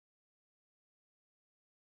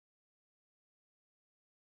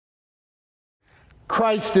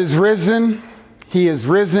Christ is risen. He is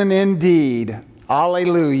risen indeed.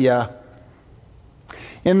 Alleluia.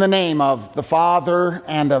 In the name of the Father,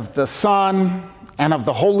 and of the Son, and of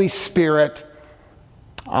the Holy Spirit.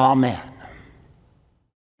 Amen.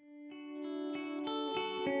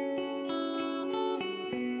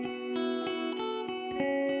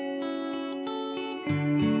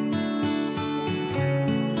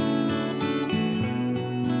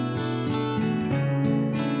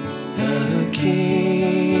 The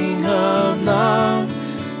King of love,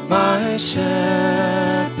 my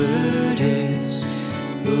shepherd is,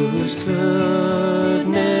 whose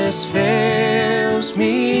goodness fails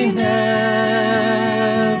me never.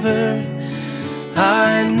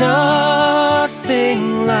 I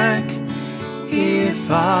nothing lack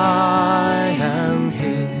if I am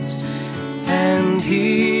his, and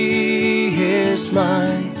he is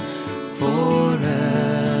mine forever.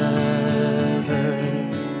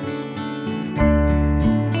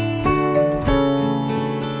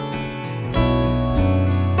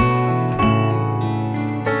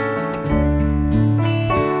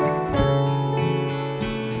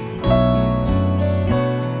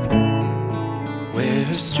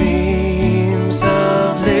 Where streams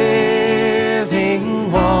of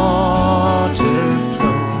living water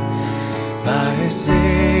flow, my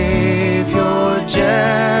Savior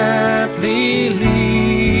gently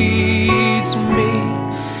leads me,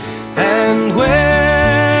 and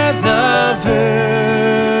where the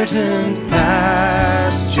verdant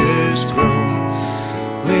pastures grow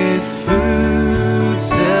with food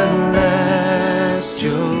celestial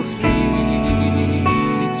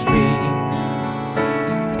feeds me.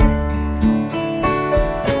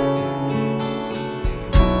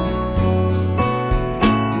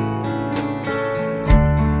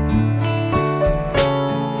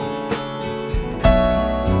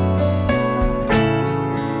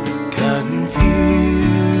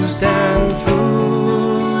 Confused and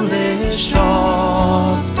foolish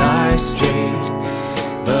oft I strayed,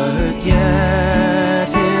 but yet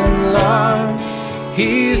in love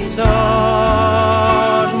he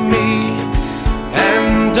sought me,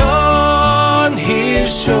 and on his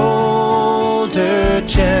shoulder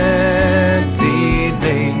gently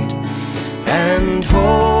laid, and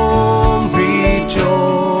home rejoicing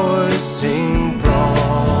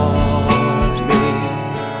brought me.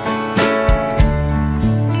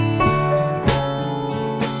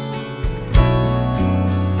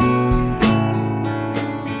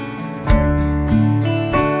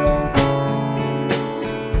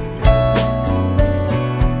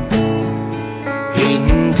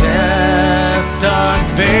 In death's dark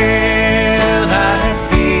vale I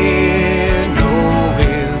fear no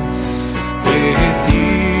ill. With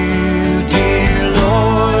you, dear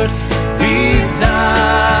Lord, beside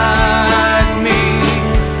me,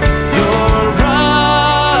 your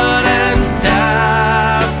rod and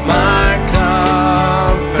staff my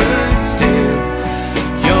comfort still,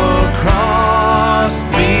 your cross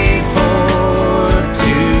before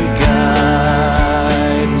to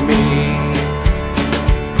guide me.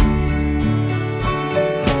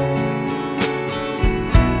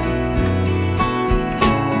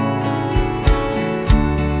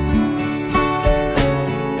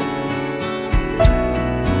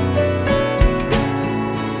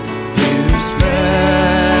 You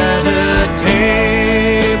spread a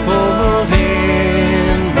table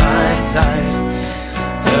in my sight,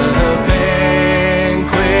 a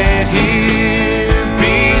banquet here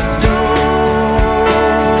bestowing,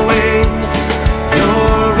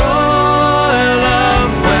 your oil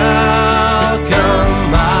of welcome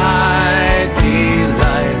my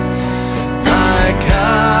delight. My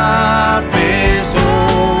cup is overflowing.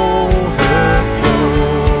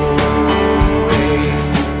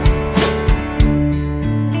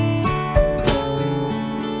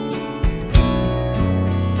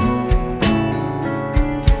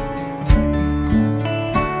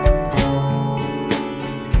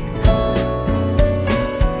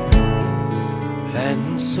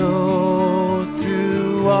 And so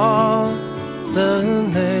through all the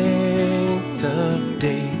length of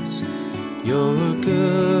days, your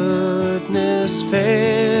goodness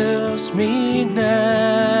fails me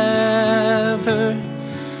never.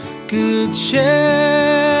 Good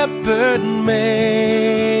Shepherd,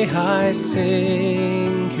 may I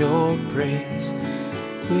sing your praise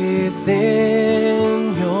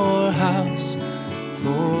within your house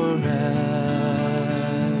forever.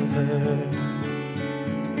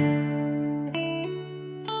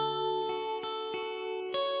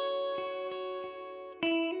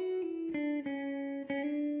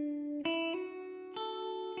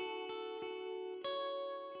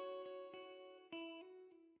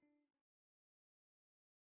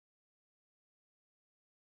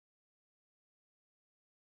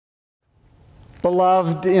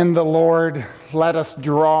 Beloved in the Lord, let us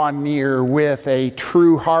draw near with a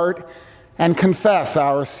true heart and confess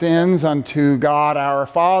our sins unto God our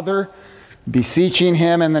Father, beseeching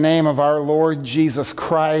him in the name of our Lord Jesus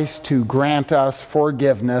Christ to grant us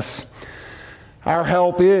forgiveness. Our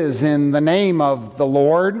help is in the name of the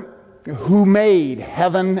Lord, who made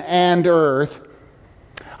heaven and earth.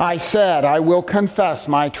 I said, I will confess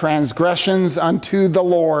my transgressions unto the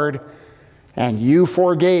Lord, and you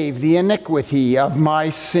forgave the iniquity of my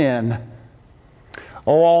sin.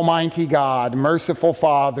 O Almighty God, merciful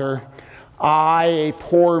Father, I, a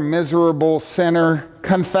poor, miserable sinner,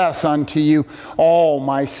 confess unto you all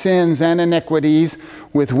my sins and iniquities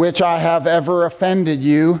with which I have ever offended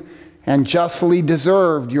you and justly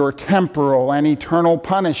deserved your temporal and eternal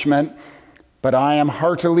punishment. But I am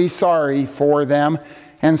heartily sorry for them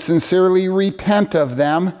and sincerely repent of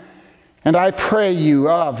them. And I pray you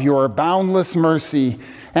of your boundless mercy,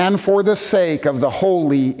 and for the sake of the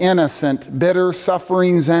holy, innocent, bitter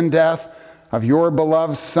sufferings and death of your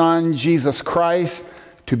beloved Son, Jesus Christ,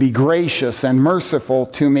 to be gracious and merciful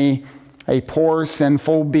to me, a poor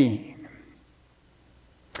sinful being.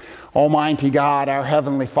 Almighty God, our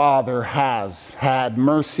Heavenly Father, has had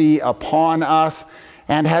mercy upon us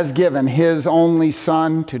and has given his only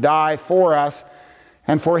Son to die for us,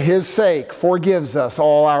 and for his sake forgives us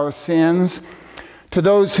all our sins. To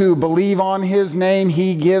those who believe on his name,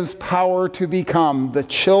 he gives power to become the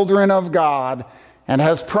children of God and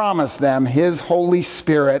has promised them his Holy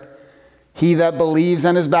Spirit. He that believes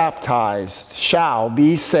and is baptized shall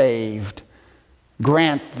be saved.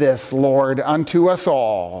 Grant this, Lord, unto us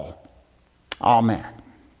all. Amen.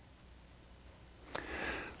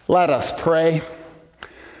 Let us pray.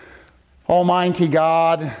 Almighty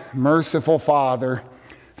God, merciful Father,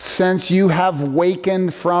 since you have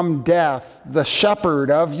wakened from death the shepherd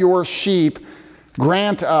of your sheep,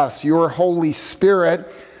 grant us your Holy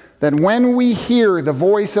Spirit, that when we hear the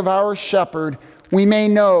voice of our shepherd, we may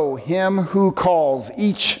know him who calls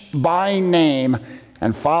each by name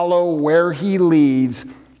and follow where he leads,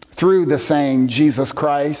 through the same Jesus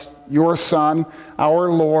Christ, your Son, our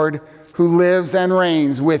Lord, who lives and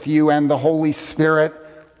reigns with you and the Holy Spirit,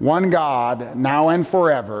 one God, now and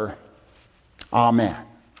forever. Amen.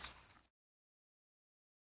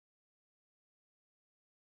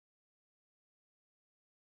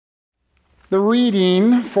 The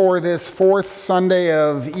reading for this fourth Sunday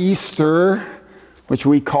of Easter, which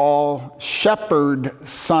we call Shepherd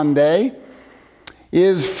Sunday,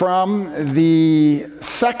 is from the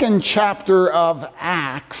second chapter of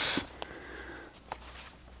Acts.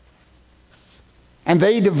 And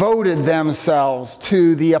they devoted themselves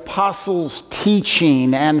to the apostles'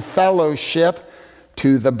 teaching and fellowship,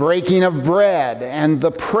 to the breaking of bread and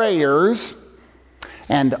the prayers.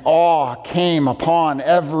 And awe came upon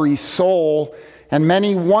every soul, and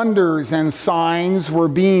many wonders and signs were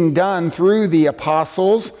being done through the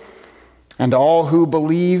apostles. And all who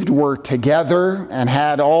believed were together and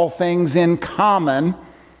had all things in common.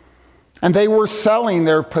 And they were selling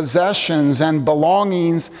their possessions and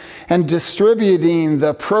belongings and distributing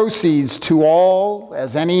the proceeds to all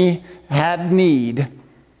as any had need.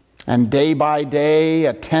 And day by day,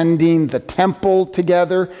 attending the temple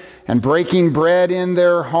together and breaking bread in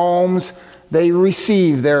their homes, they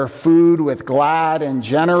received their food with glad and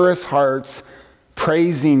generous hearts,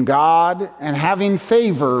 praising God and having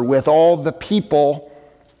favor with all the people.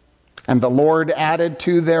 And the Lord added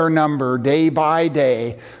to their number day by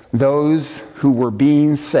day those who were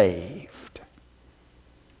being saved.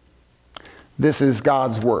 This is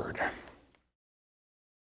God's word.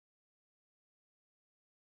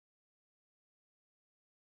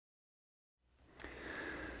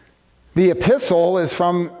 The epistle is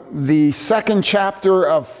from the second chapter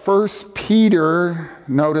of 1 Peter.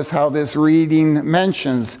 Notice how this reading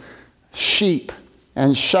mentions sheep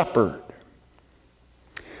and shepherd.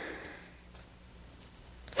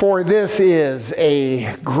 For this is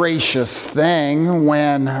a gracious thing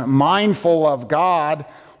when, mindful of God,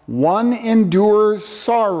 one endures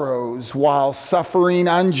sorrows while suffering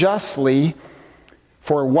unjustly.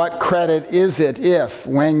 For what credit is it if,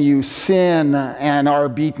 when you sin and are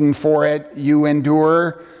beaten for it, you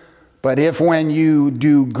endure? But if when you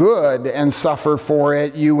do good and suffer for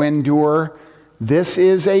it, you endure, this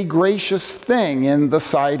is a gracious thing in the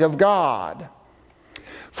sight of God.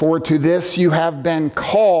 For to this you have been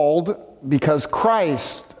called, because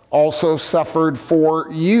Christ also suffered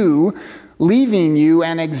for you, leaving you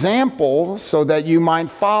an example so that you might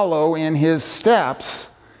follow in his steps.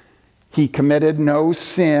 He committed no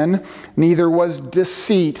sin, neither was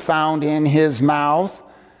deceit found in his mouth.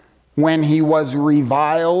 When he was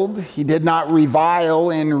reviled, he did not revile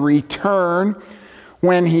in return.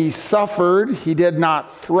 When he suffered, he did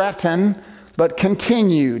not threaten, but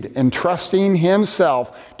continued entrusting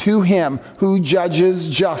himself to him who judges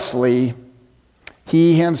justly.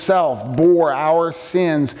 He himself bore our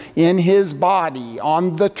sins in his body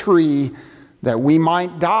on the tree, that we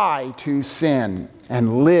might die to sin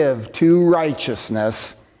and live to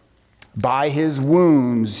righteousness. By his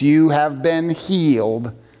wounds you have been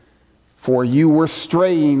healed, for you were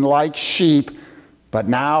straying like sheep, but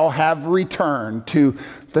now have returned to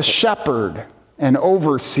the shepherd and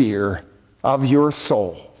overseer of your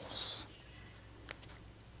souls.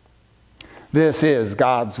 This is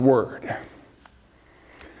God's word.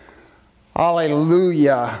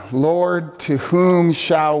 Alleluia. Lord, to whom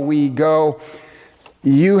shall we go?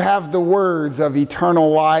 You have the words of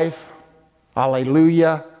eternal life.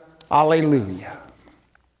 Alleluia. Alleluia.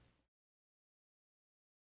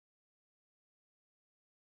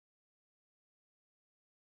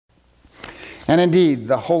 And indeed,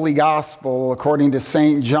 the Holy Gospel, according to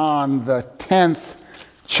St. John, the 10th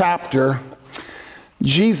chapter,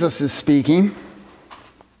 Jesus is speaking.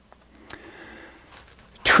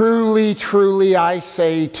 Truly, truly, I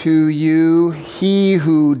say to you, he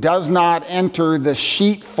who does not enter the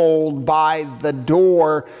sheepfold by the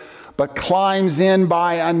door, but climbs in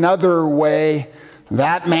by another way,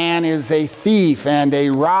 that man is a thief and a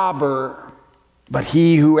robber. But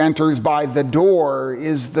he who enters by the door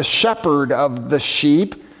is the shepherd of the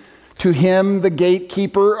sheep. To him the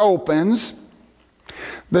gatekeeper opens.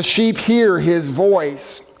 The sheep hear his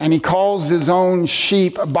voice, and he calls his own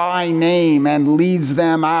sheep by name and leads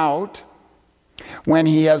them out. When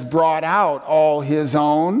he has brought out all his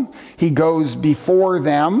own, he goes before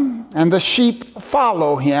them, and the sheep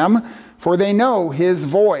follow him, for they know his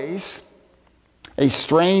voice. A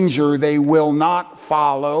stranger they will not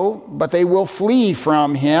follow, but they will flee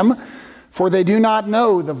from him, for they do not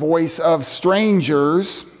know the voice of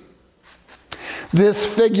strangers. This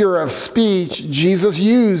figure of speech Jesus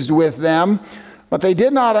used with them, but they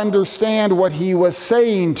did not understand what he was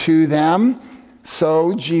saying to them.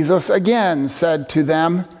 So Jesus again said to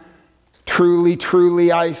them, Truly,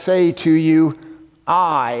 truly, I say to you,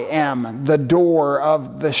 I am the door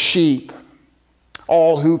of the sheep.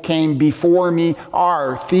 All who came before me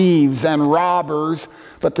are thieves and robbers,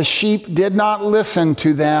 but the sheep did not listen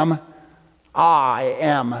to them. I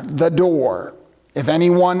am the door. If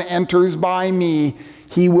anyone enters by me,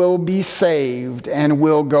 he will be saved and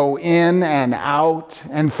will go in and out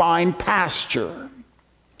and find pasture.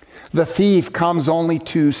 The thief comes only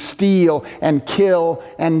to steal and kill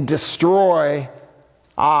and destroy.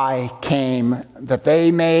 I came that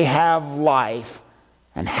they may have life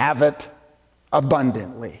and have it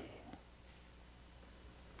abundantly.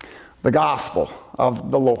 The gospel of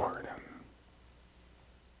the Lord.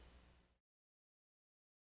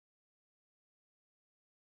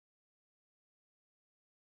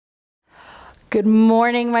 Good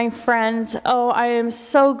morning, my friends. Oh, I am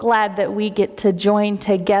so glad that we get to join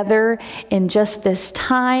together in just this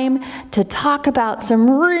time to talk about some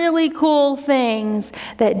really cool things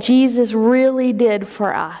that Jesus really did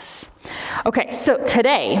for us. Okay, so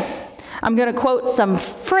today I'm going to quote some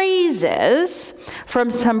phrases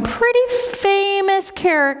from some pretty famous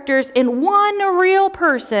characters in one real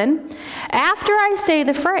person. After I say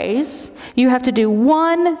the phrase, you have to do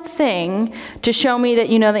one thing to show me that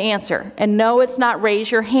you know the answer. And no, it's not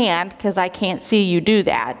raise your hand, because I can't see you do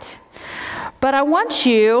that. But I want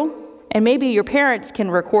you, and maybe your parents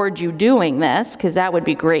can record you doing this, because that would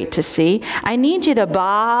be great to see. I need you to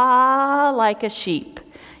baa like a sheep.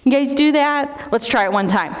 You guys do that? Let's try it one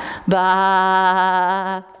time.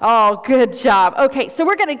 Ba. Oh, good job. Okay, so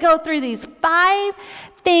we're going to go through these 5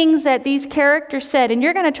 things that these characters said, and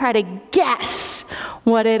you're going to try to guess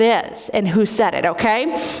what it is and who said it,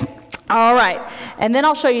 okay? All right, and then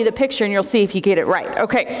I'll show you the picture, and you'll see if you get it right.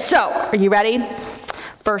 Okay, so are you ready?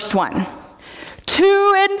 First one.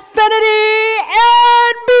 To infinity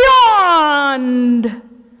and beyond.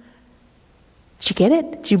 Did you get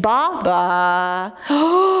it? Did you ba?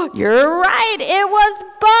 Oh, you're right. It was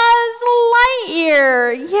Buzz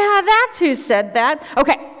Lightyear. Yeah, that's who said that.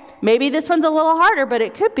 Okay, maybe this one's a little harder, but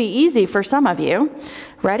it could be easy for some of you.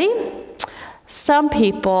 Ready? Some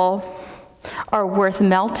people are worth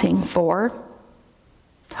melting for.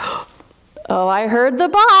 Oh, I heard the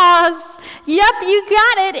boss. Yep, you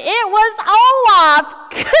got it. It was Olaf.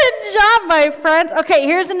 Good job, my friends. Okay,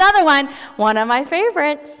 here's another one. One of my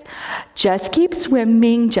favorites. Just keep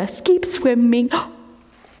swimming, just keep swimming.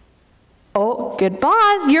 Oh, good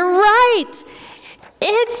boss. You're right.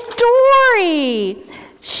 It's Dory.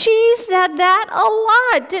 She said that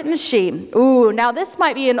a lot, didn't she? Ooh, now this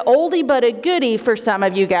might be an oldie but a goodie for some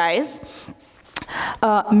of you guys.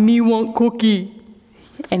 Me want cookie.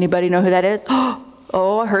 Anybody know who that is?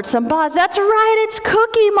 Oh, I heard some buzz. That's right, it's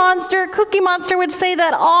Cookie Monster. Cookie Monster would say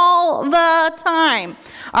that all the time.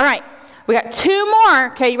 All right, we got two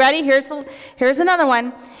more. Okay, you ready? Here's another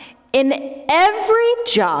one. In every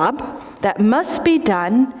job that must be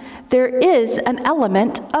done, there is an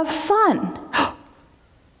element of fun.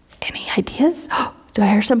 Any ideas? Do I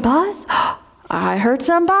hear some buzz? I heard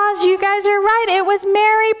some buzz. You guys are right. It was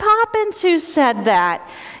Mary Poppins who said that.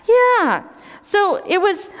 Yeah. So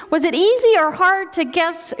was it easy or hard to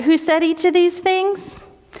guess who said each of these things?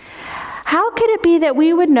 How could it be that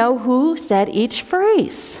we would know who said each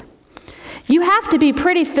phrase? You have to be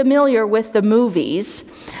pretty familiar with the movies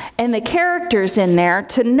and the characters in there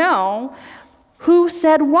to know who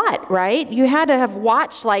said what, right? You had to have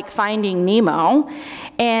watched like Finding Nemo,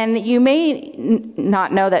 and you may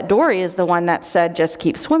not know that Dory is the one that said, just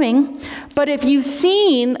keep swimming. But if you've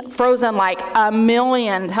seen Frozen like a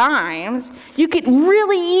million times, you could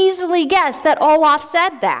really easily guess that Olaf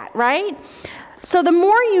said that, right? So the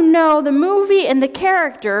more you know the movie and the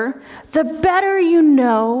character, the better you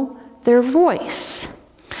know their voice.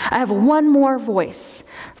 I have one more voice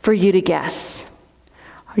for you to guess.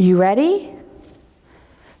 Are you ready?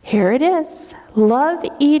 Here it is. Love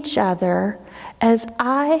each other as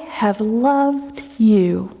I have loved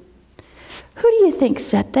you. Who do you think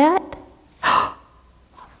said that?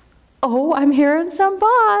 Oh, I'm hearing some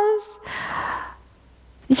buzz.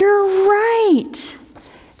 You're right.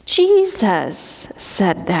 Jesus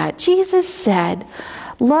said that. Jesus said,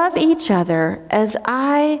 love each other as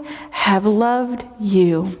I have loved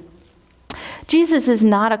you. Jesus is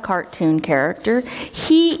not a cartoon character.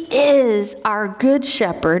 He is our good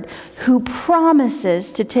shepherd who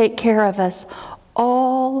promises to take care of us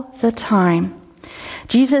all the time.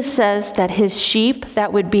 Jesus says that his sheep,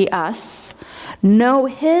 that would be us, know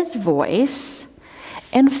his voice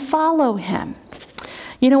and follow him.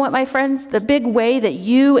 You know what, my friends? The big way that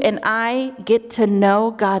you and I get to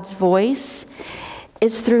know God's voice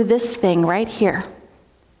is through this thing right here.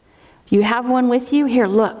 You have one with you? Here,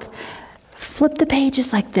 look. Flip the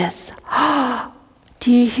pages like this.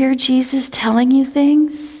 Do you hear Jesus telling you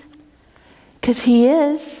things? Because he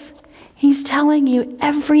is. He's telling you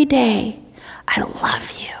every day, I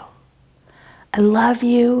love you. I love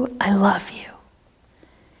you. I love you.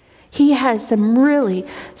 He has some really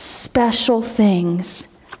special things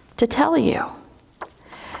to tell you.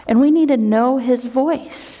 And we need to know his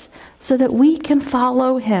voice so that we can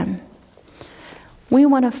follow him. We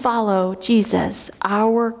want to follow Jesus,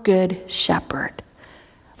 our good shepherd.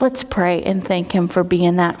 Let's pray and thank him for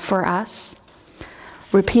being that for us.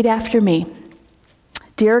 Repeat after me.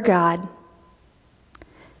 Dear God,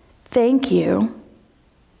 thank you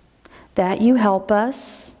that you help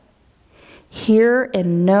us hear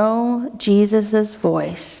and know Jesus'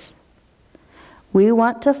 voice. We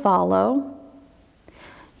want to follow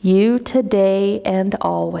you today and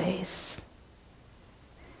always.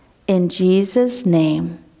 In Jesus'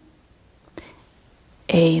 name,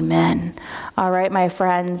 amen. All right, my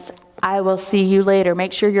friends, I will see you later.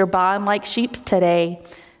 Make sure you're bond like sheep today.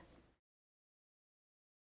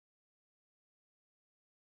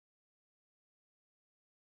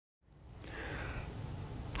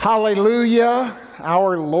 Hallelujah,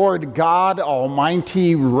 our Lord God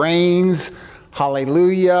Almighty reigns.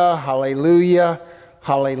 Hallelujah, hallelujah,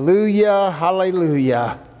 hallelujah,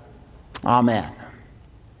 hallelujah. Amen.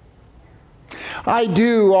 I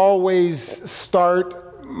do always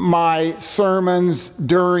start my sermons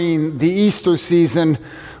during the Easter season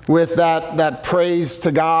with that praise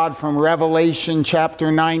to God from Revelation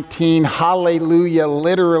chapter 19. Hallelujah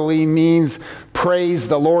literally means praise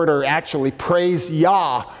the Lord, or actually praise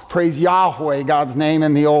Yahweh, God's name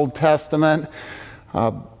in the Old Testament.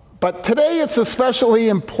 But today it's especially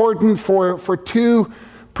important for two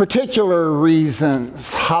particular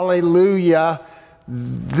reasons. Hallelujah.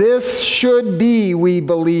 This should be, we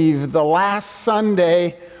believe, the last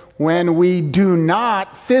Sunday when we do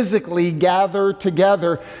not physically gather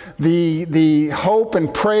together. The hope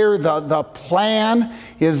and prayer, the plan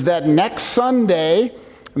is that next Sunday,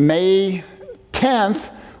 May 10th,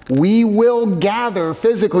 we will gather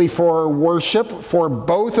physically for worship for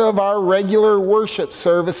both of our regular worship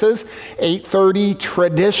services, 8:30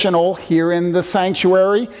 traditional here in the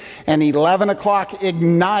sanctuary, and 11 o'clock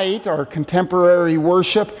Ignite, our contemporary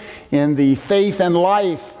worship, in the Faith and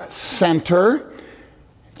Life Center.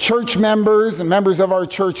 Church members and members of our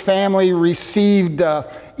church family received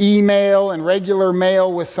email and regular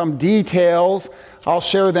mail with some details. I'll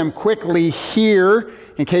share them quickly here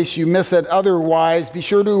in case you miss it otherwise. Be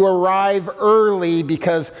sure to arrive early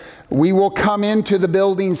because we will come into the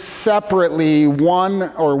building separately,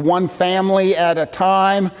 one family at a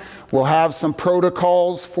time. We'll have some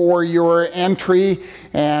protocols for your entry,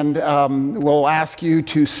 and we'll ask you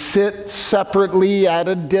to sit separately at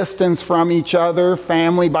a distance from each other,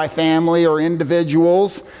 family by family or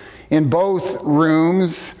individuals, in both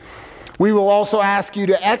rooms. We will also ask you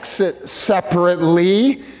to exit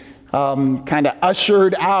separately, kind of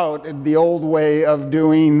ushered out the old way of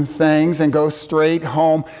doing things, and go straight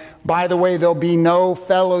home. By the way, there'll be no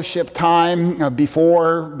fellowship time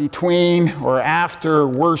before, between, or after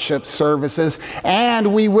worship services.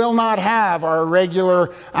 And we will not have our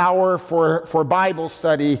regular hour for Bible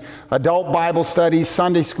study, adult Bible study,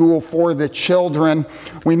 Sunday school for the children.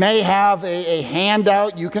 We may have a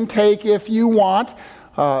handout you can take if you want.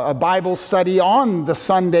 A Bible study on the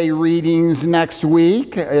Sunday readings next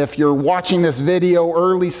week. If you're watching this video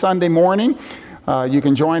early Sunday morning, you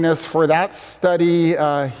can join us for that study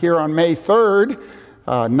here on May 3rd,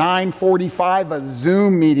 9:45, a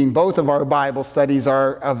Zoom meeting. Both of our Bible studies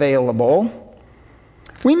are available.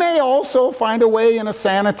 We may also find a way, in a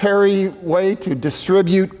sanitary way, to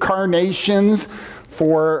distribute carnations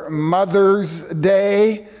for Mother's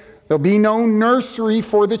Day. There'll be no nursery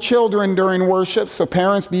for the children during worship, so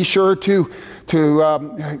parents, be sure to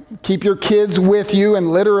keep your kids with you,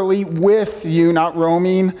 and literally with you, not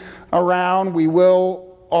roaming around. We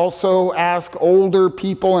will also ask older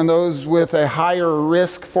people and those with a higher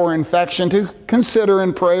risk for infection to consider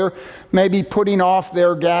in prayer, maybe putting off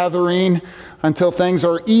their gathering until things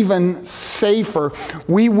are even safer.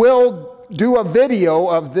 We will do a video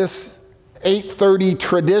of this 8:30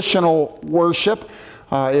 traditional worship.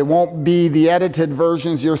 It won't be the edited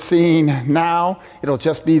versions you're seeing now. It'll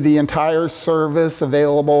just be the entire service,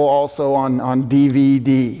 available also on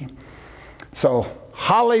DVD. So,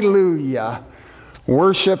 hallelujah,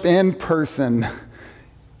 worship in person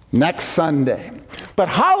next Sunday. But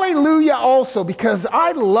hallelujah also, because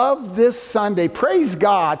I love this Sunday. Praise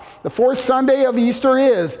God. The fourth Sunday of Easter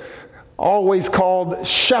is always called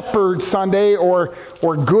Shepherd Sunday or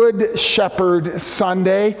Good Shepherd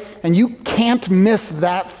Sunday. And you can't miss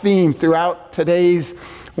that theme throughout today's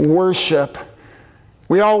worship.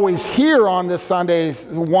 We always hear on this Sunday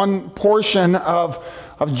one portion of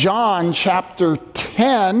John chapter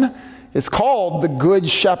 10. It's called the Good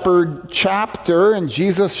Shepherd chapter, and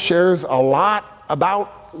Jesus shares a lot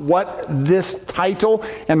about what this title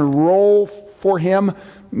and role for him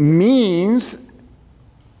means.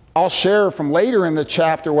 I'll share from later in the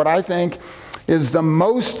chapter what I think is the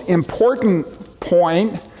most important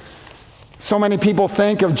point. So many people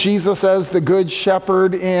think of Jesus as the Good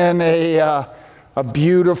Shepherd in a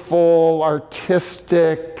beautiful,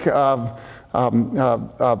 artistic,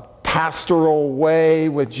 pastoral way,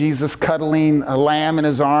 with Jesus cuddling a lamb in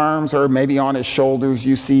his arms, or maybe on his shoulders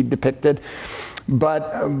you see depicted.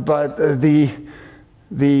 But the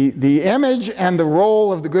image and the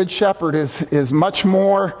role of the Good Shepherd is much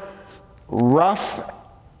more rough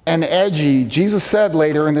and edgy. Jesus said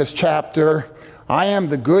later in this chapter, I am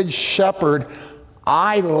the Good Shepherd.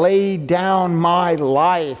 I lay down my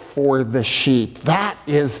life for the sheep. That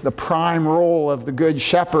is the prime role of the Good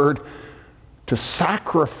Shepherd, to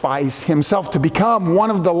sacrifice himself, to become one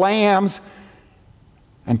of the lambs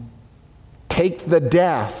and take the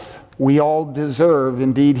death we all deserve.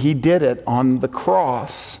 Indeed, he did it on the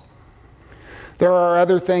cross. There are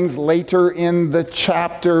other things later in the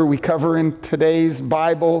chapter we cover in today's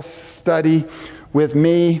Bible study with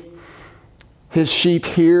me. His sheep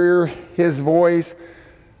hear his voice.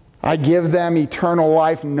 I give them eternal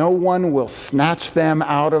life. No one will snatch them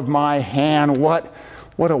out of my hand. What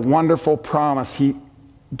a wonderful promise he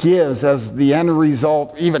gives as the end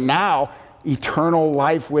result, even now, eternal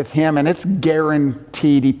life with him, and it's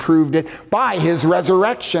guaranteed. He proved it by his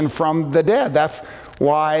resurrection from the dead. That's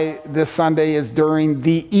why this Sunday is during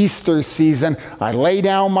the Easter season. I lay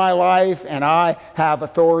down my life and I have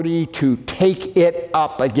authority to take it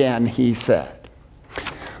up again, he said.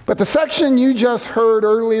 But the section you just heard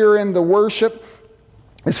earlier in the worship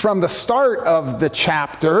is from the start of the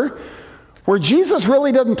chapter, where Jesus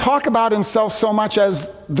really doesn't talk about himself so much as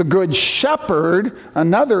the Good Shepherd,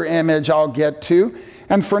 another image I'll get to.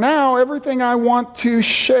 And for now, everything I want to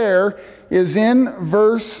share is in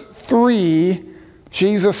verse 3.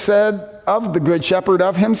 Jesus said of the Good Shepherd,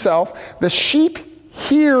 of himself, the sheep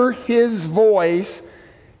hear his voice,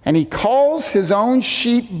 and he calls his own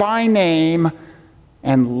sheep by name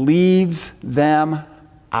and leads them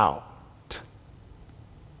out.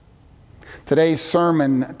 Today's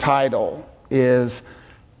sermon title is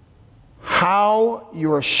How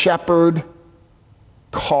Your Shepherd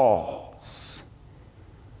Calls.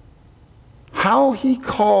 How he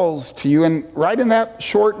calls to you. And right in that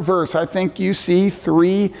short verse, I think you see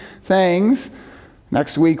three things.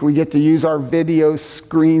 Next week, we get to use our video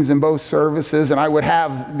screens in both services, and I would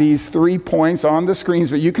have these 3 points on the screens,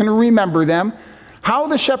 but you can remember them. How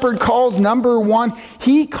the shepherd calls, number one,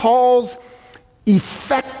 he calls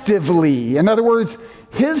effectively. In other words,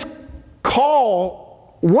 his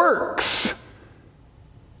call works.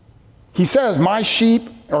 He says, my sheep,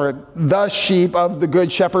 or the sheep of the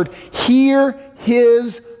good shepherd, hear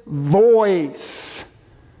his voice.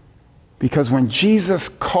 Because when Jesus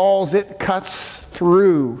calls, it cuts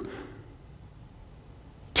through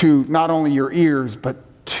to not only your ears,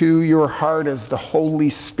 but to your heart as the Holy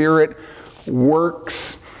Spirit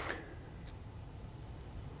works.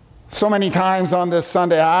 So many times on this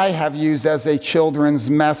Sunday, I have used as a children's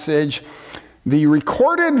message the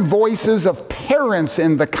recorded voices of parents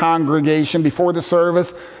in the congregation before the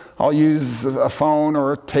service. I'll use a phone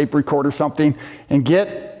or a tape recorder or something and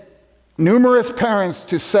get numerous parents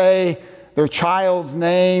to say their child's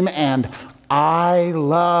name and I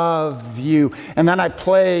love you. And then I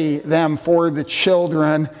play them for the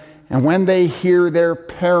children. And when they hear their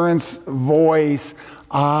parents' voice,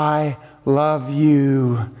 I love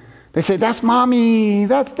you, they say, that's mommy,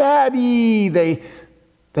 that's daddy. They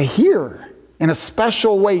hear in a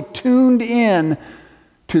special way, tuned in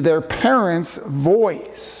to their parents'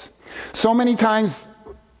 voice. So many times,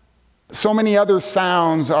 so many other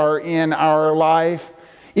sounds are in our life.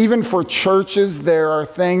 Even for churches, there are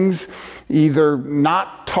things either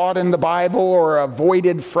not taught in the Bible or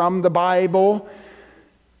avoided from the Bible.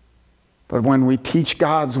 But when we teach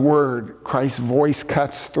God's word, Christ's voice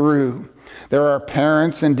cuts through. There are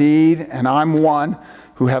parents indeed, and I'm one,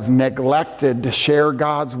 who have neglected to share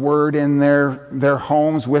God's word in their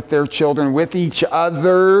homes with their children, with each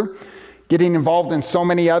other, getting involved in so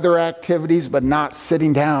many other activities, but not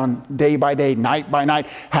sitting down day by day, night by night,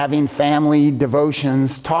 having family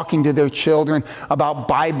devotions, talking to their children about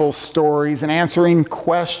Bible stories and answering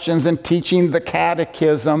questions and teaching the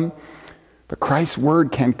catechism. But Christ's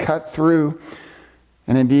word can cut through.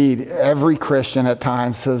 And indeed, every Christian at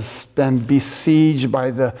times has been besieged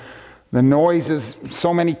by the noises,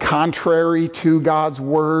 so many contrary to God's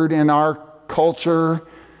word in our culture.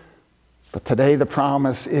 But today the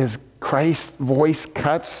promise is Christ's voice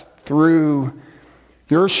cuts through.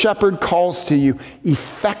 Your shepherd calls to you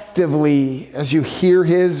effectively as you hear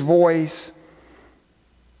his voice.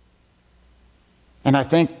 And I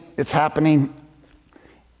think it's happening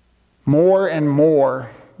more and more,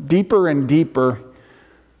 deeper and deeper,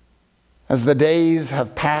 as the days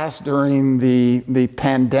have passed during the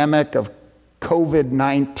pandemic of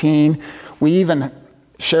COVID-19. We even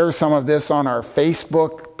share some of this on our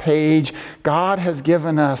Facebook page. God has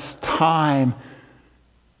given us time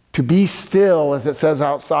to be still, as it says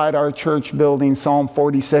outside our church building, Psalm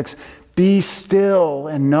 46. Be still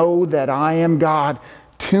and know that I am God.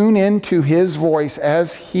 Tune into his voice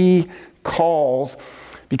as he calls,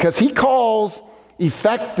 because he calls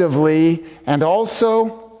effectively and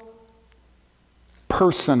also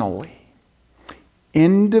personally,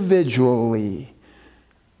 individually.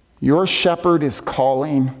 Your shepherd is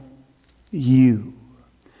calling you.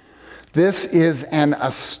 This is an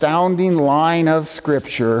astounding line of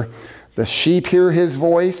scripture. The sheep hear his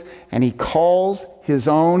voice, and he calls his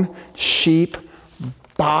own sheep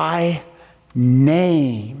by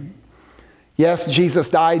name. Yes, Jesus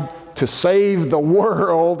died to save the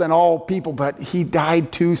world and all people, but he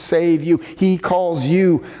died to save you. He calls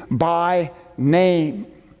you by name.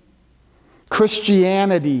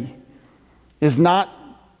 Christianity is not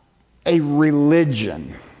a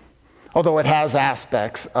religion, although it has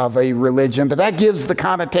aspects of a religion, but that gives the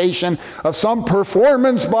connotation of some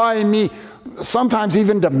performance by me, sometimes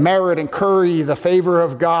even to merit and curry the favor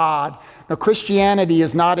of God. Now, Christianity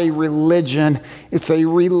is not a religion, it's a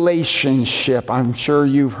relationship. I'm sure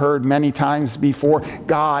you've heard many times before,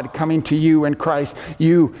 God coming to you in Christ,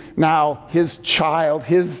 you now his child,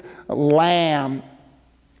 his lamb,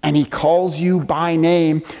 and he calls you by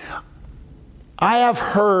name. I have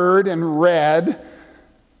heard and read,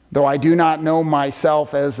 though I do not know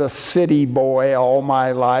myself as a city boy all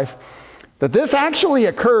my life, that this actually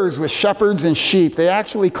occurs with shepherds and sheep. They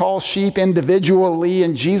actually call sheep individually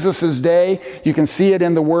in Jesus' day. You can see it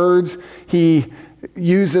in the words he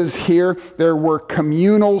uses here. There were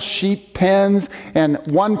communal sheep pens, and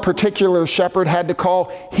one particular shepherd had to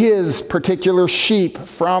call his particular sheep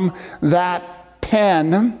from that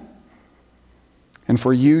pen. And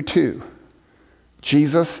for you too,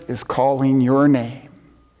 Jesus is calling your name.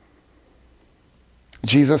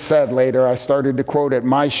 Jesus said later, I started to quote it,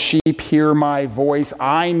 "My sheep hear my voice.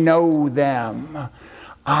 I know them.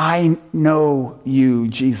 I know you,"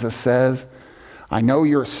 Jesus says. I know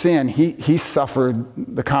your sin. He suffered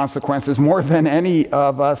the consequences more than any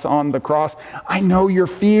of us on the cross. I know your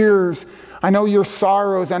fears. I know your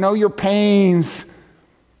sorrows. I know your pains.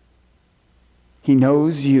 He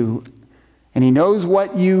knows you, and he knows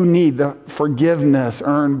what you need, the forgiveness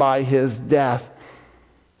earned by his death,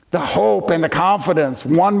 the hope and the confidence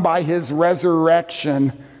won by his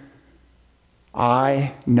resurrection.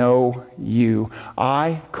 I know you.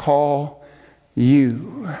 I call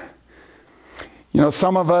you. You know,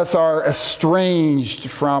 some of us are estranged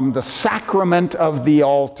from the sacrament of the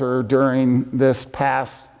altar during this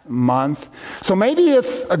past month. So maybe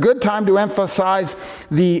it's a good time to emphasize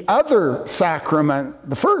the other sacrament,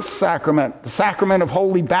 the first sacrament, the sacrament of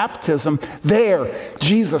holy baptism. There,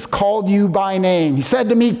 Jesus called you by name. He said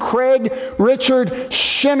to me, "Craig Richard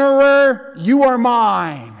Schinnerer, you are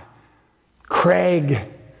mine. Craig,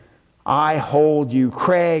 I hold you.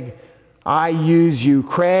 Craig, I use you.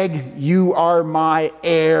 Craig, you are my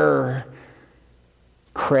heir."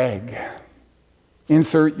 Craig.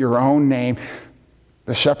 Insert your own name.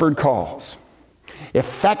 The shepherd calls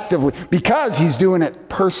effectively because he's doing it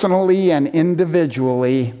personally and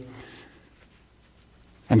individually.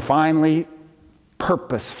 And finally,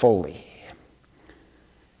 purposefully.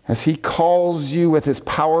 As he calls you with his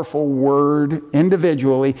powerful word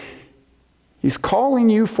individually, he's calling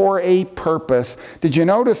you for a purpose. Did you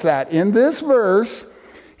notice that? In this verse,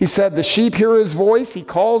 he said, the sheep hear his voice. He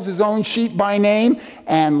calls his own sheep by name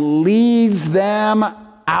and leads them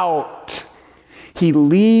out. He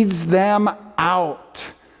leads them out.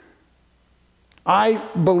 I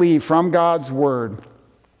believe from God's word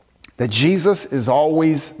that Jesus is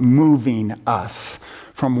always moving us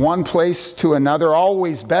from one place to another,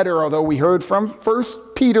 always better, although we heard from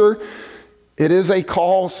 1 Peter, it is a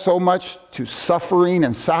call so much to suffering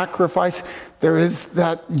and sacrifice. There is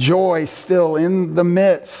that joy still in the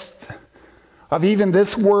midst of even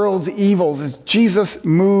this world's evils as Jesus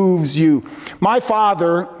moves you. My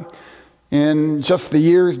father, in just the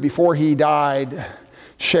years before he died,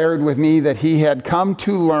 shared with me that he had come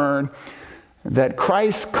to learn that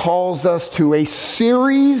Christ calls us to a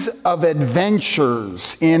series of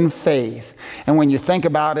adventures in faith. And when you think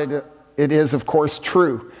about it, it is, of course,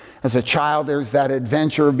 true. As a child, there's that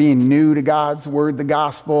adventure of being new to God's word, the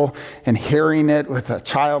gospel, and hearing it with a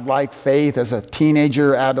childlike faith. As a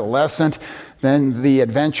teenager, adolescent, then the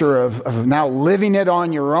adventure of now living it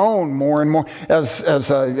on your own more and more. As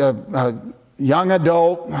a young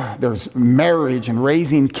adult, there's marriage and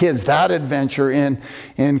raising kids, that adventure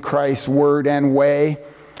in Christ's word and way.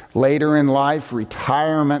 Later in life,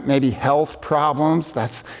 retirement, maybe health problems,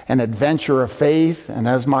 that's an adventure of faith. And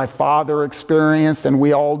as my father experienced, and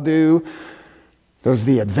we all do, there's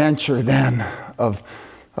the adventure then of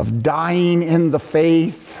dying in the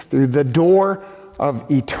faith through the door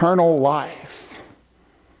of eternal life.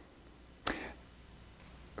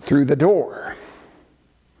 Through the door.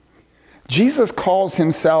 Jesus calls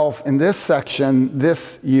himself in this section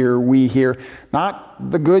this year, we hear, not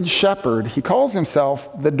the good shepherd. He calls himself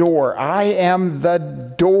the door. I am the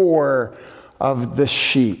door of the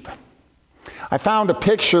sheep. I found a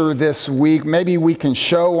picture this week. Maybe we can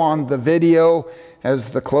show on the video as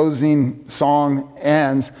the closing song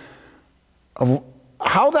ends of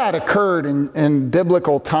how that occurred in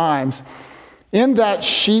biblical times. In that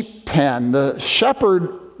sheep pen, the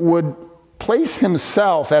shepherd would place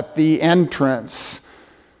himself at the entrance.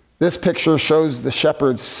 This picture shows the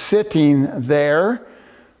shepherd sitting there,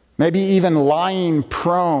 maybe even lying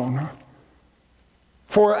prone,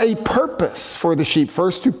 for a purpose for the sheep.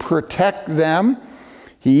 First, to protect them.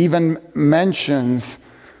 He even mentions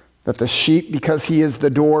that the sheep, because he is the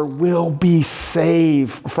door, will be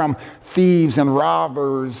saved from thieves and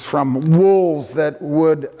robbers, from wolves that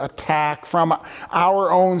would attack, from our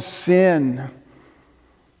own sin,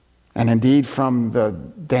 and indeed from the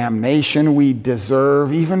damnation we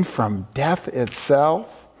deserve, even from death itself.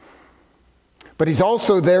 But he's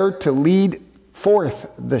also there to lead forth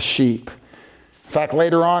the sheep. In fact,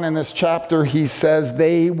 later on in this chapter, he says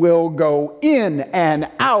they will go in and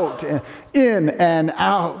out, in and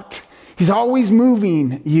out. He's always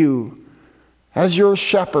moving you as your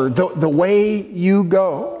shepherd, the way you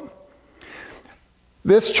go.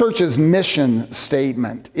 This church's mission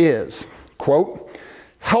statement is, quote,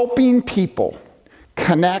 helping people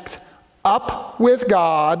connect up with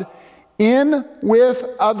God, in with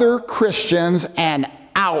other Christians, and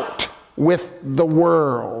out with the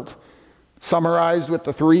world. Summarized with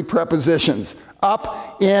the three prepositions,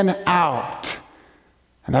 Up, in, out.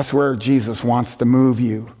 And that's where Jesus wants to move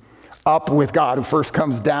you. Up with God, who first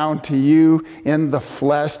comes down to you in the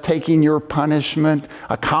flesh, taking your punishment,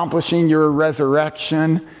 accomplishing your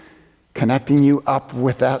resurrection, connecting you up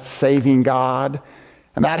with that saving God.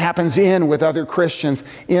 And that happens in with other Christians,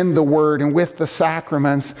 in the Word and with the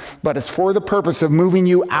sacraments. But it's for the purpose of moving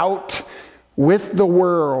you out with the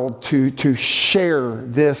world to share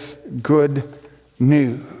this good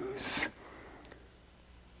news.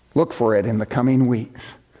 Look for it in the coming weeks.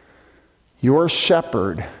 Your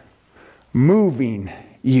shepherd moving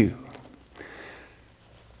you.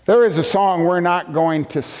 There is a song we're not going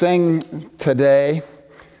to sing today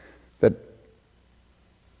that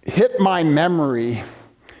hit my memory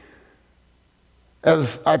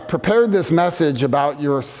as I prepared this message about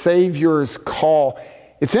your Savior's call.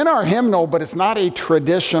 It's in our hymnal, but it's not a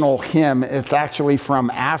traditional hymn. It's actually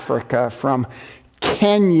from Africa, from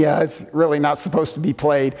Kenya. It's really not supposed to be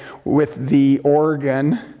played with the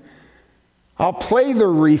organ. I'll play the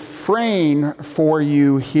refrain for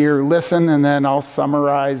you here. Listen, and then I'll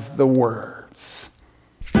summarize the words.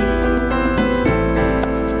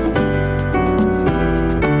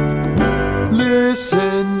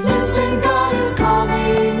 Listen, listen, God is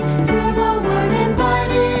calling through the word,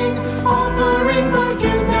 inviting, offering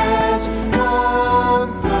forgiveness,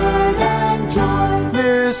 comfort and joy.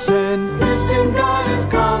 Listen, listen, God is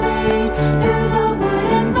calling through the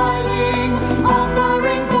word, inviting,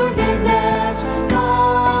 offering forgiveness,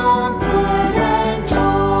 comfort and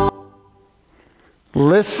joy.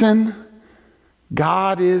 Listen,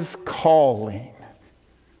 God is calling.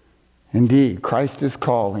 Indeed, Christ is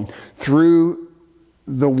calling through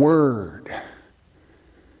the Word.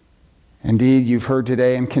 Indeed, you've heard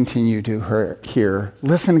today and continue to hear.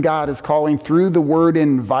 Listen, God is calling through the Word,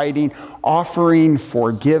 inviting, offering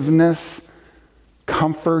forgiveness,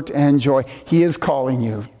 comfort, and joy. He is calling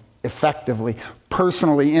you effectively,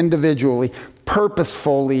 personally, individually,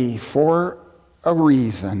 purposefully, for a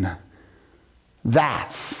reason.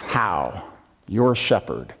 That's how your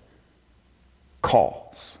shepherd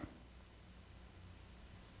calls.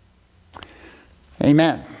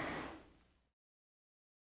 Amen.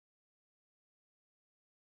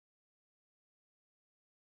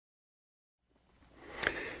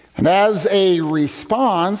 And as a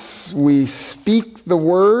response, we speak the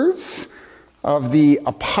words of the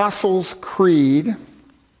Apostles' Creed.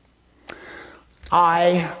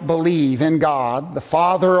 I believe in God, the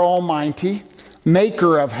Father Almighty,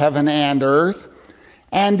 maker of heaven and earth,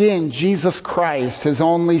 and in Jesus Christ, his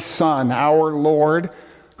only Son, our Lord,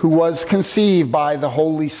 who was conceived by the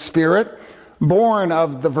Holy Spirit, born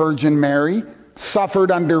of the Virgin Mary, suffered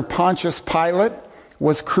under Pontius Pilate,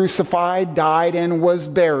 was crucified, died, and was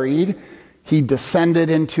buried. He descended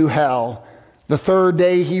into hell. The third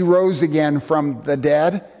day he rose again from the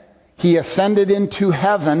dead. He ascended into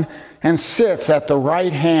heaven and sits at the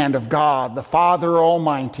right hand of God, the Father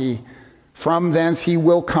Almighty. From thence he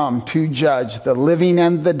will come to judge the living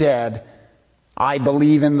and the dead. I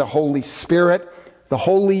believe in the Holy Spirit, the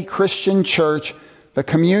holy Christian church, the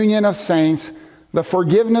communion of saints, the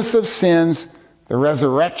forgiveness of sins, the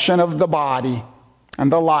resurrection of the body, and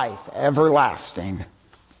the life everlasting.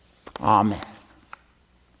 Amen.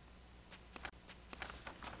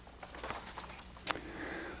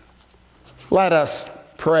 Let us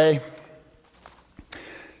pray.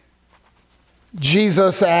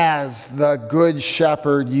 Jesus, as the Good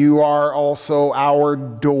Shepherd, you are also our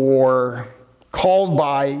door. Called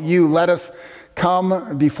by you, let us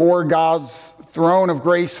come before God's throne of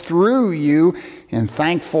grace through you in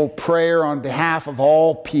thankful prayer on behalf of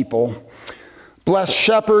all people. Blessed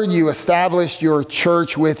Shepherd, you established your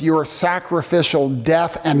church with your sacrificial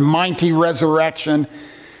death and mighty resurrection.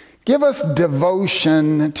 Give us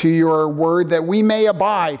devotion to your word that we may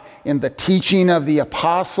abide in the teaching of the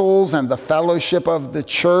apostles and the fellowship of the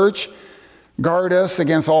church. Guard us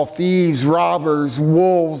against all thieves, robbers,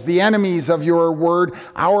 wolves, the enemies of your word,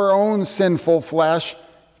 our own sinful flesh.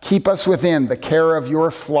 Keep us within the care of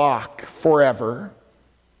your flock forever.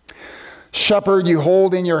 Shepherd, you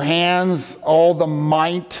hold in your hands all the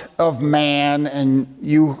might of man, and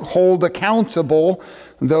you hold accountable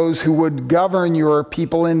those who would govern your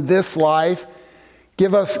people in this life.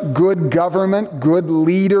 Give us good government, good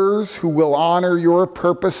leaders who will honor your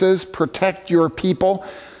purposes, protect your people,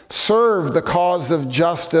 serve the cause of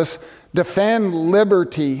justice, defend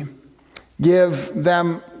liberty. Give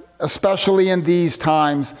them, especially in these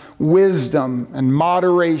times, wisdom and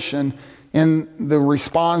moderation in the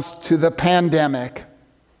response to the pandemic.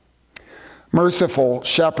 Merciful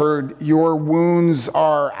Shepherd, your wounds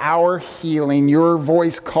are our healing. Your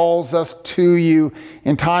voice calls us to you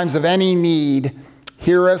in times of any need.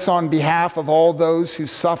 Hear us on behalf of all those who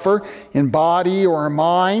suffer in body or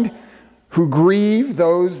mind, who grieve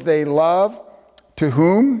those they love, to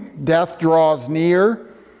whom death draws near.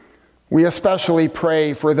 We especially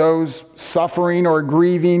pray for those suffering or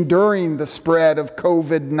grieving during the spread of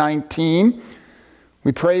COVID-19.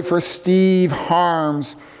 We pray for Steve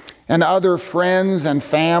Harms and other friends and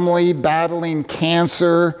family battling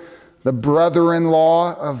cancer, the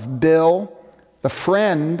brother-in-law of Bill, the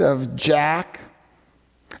friend of Jack,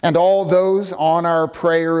 and all those on our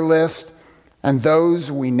prayer list and those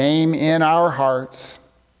we name in our hearts.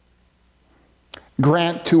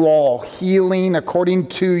 Grant to all healing according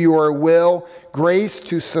to your will, grace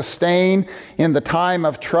to sustain in the time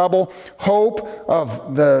of trouble, hope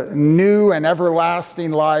of the new and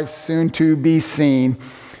everlasting life soon to be seen.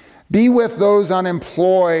 Be with those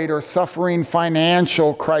unemployed or suffering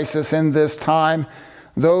financial crisis in this time,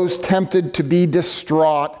 those tempted to be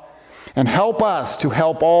distraught, and help us to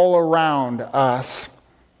help all around us.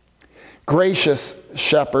 Gracious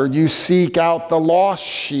Shepherd, you seek out the lost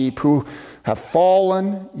sheep who have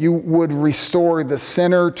fallen. You would restore the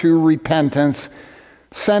sinner to repentance.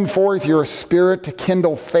 Send forth your Spirit to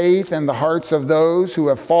kindle faith in the hearts of those who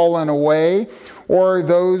have fallen away or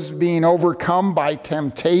those being overcome by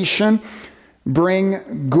temptation.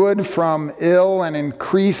 Bring good from ill and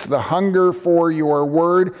increase the hunger for your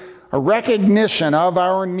word, a recognition of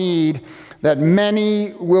our need that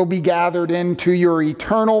many will be gathered into your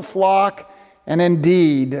eternal flock and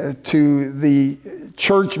indeed to the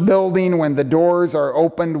church building when the doors are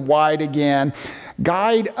opened wide again.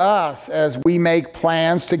 Guide us as we make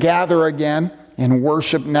plans to gather again in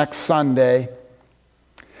worship next Sunday.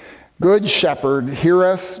 Good Shepherd, hear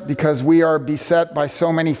us because we are beset by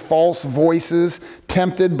so many false voices,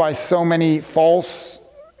 tempted by so many false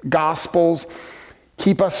gospels.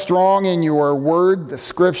 Keep us strong in your word, the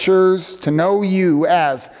scriptures, to know you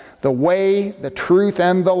as the way, the truth,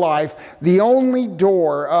 and the life, the only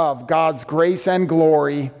door of God's grace and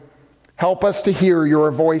glory. Help us to hear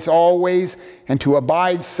your voice always and to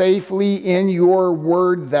abide safely in your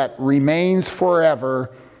word that remains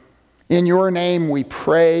forever. In your name we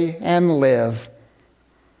pray and live.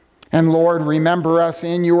 And Lord, remember us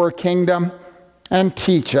in your kingdom and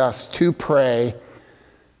teach us to pray.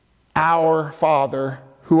 Our Father,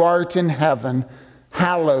 who art in heaven,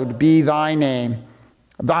 hallowed be thy name.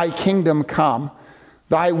 Thy kingdom come,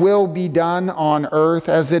 thy will be done on earth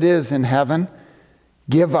as it is in heaven.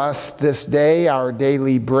 Give us this day our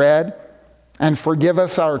daily bread, and forgive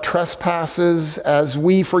us our trespasses as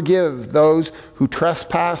we forgive those who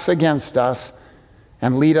trespass against us.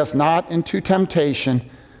 And lead us not into temptation,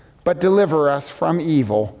 but deliver us from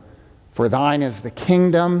evil. For thine is the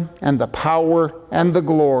kingdom and the power and the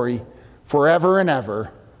glory forever and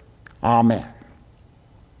ever. Amen.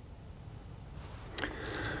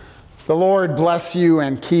 The Lord bless you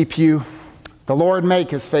and keep you. The Lord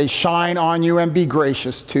make his face shine on you and be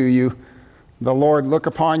gracious to you. The Lord look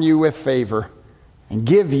upon you with favor and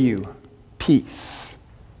give you peace.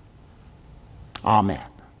 Amen.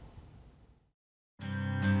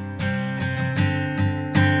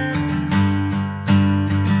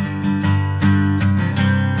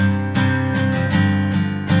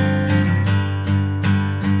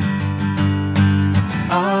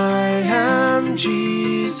 I am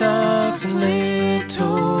Jesus'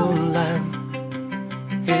 little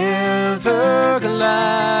lamb, ever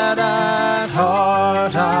glad at heart.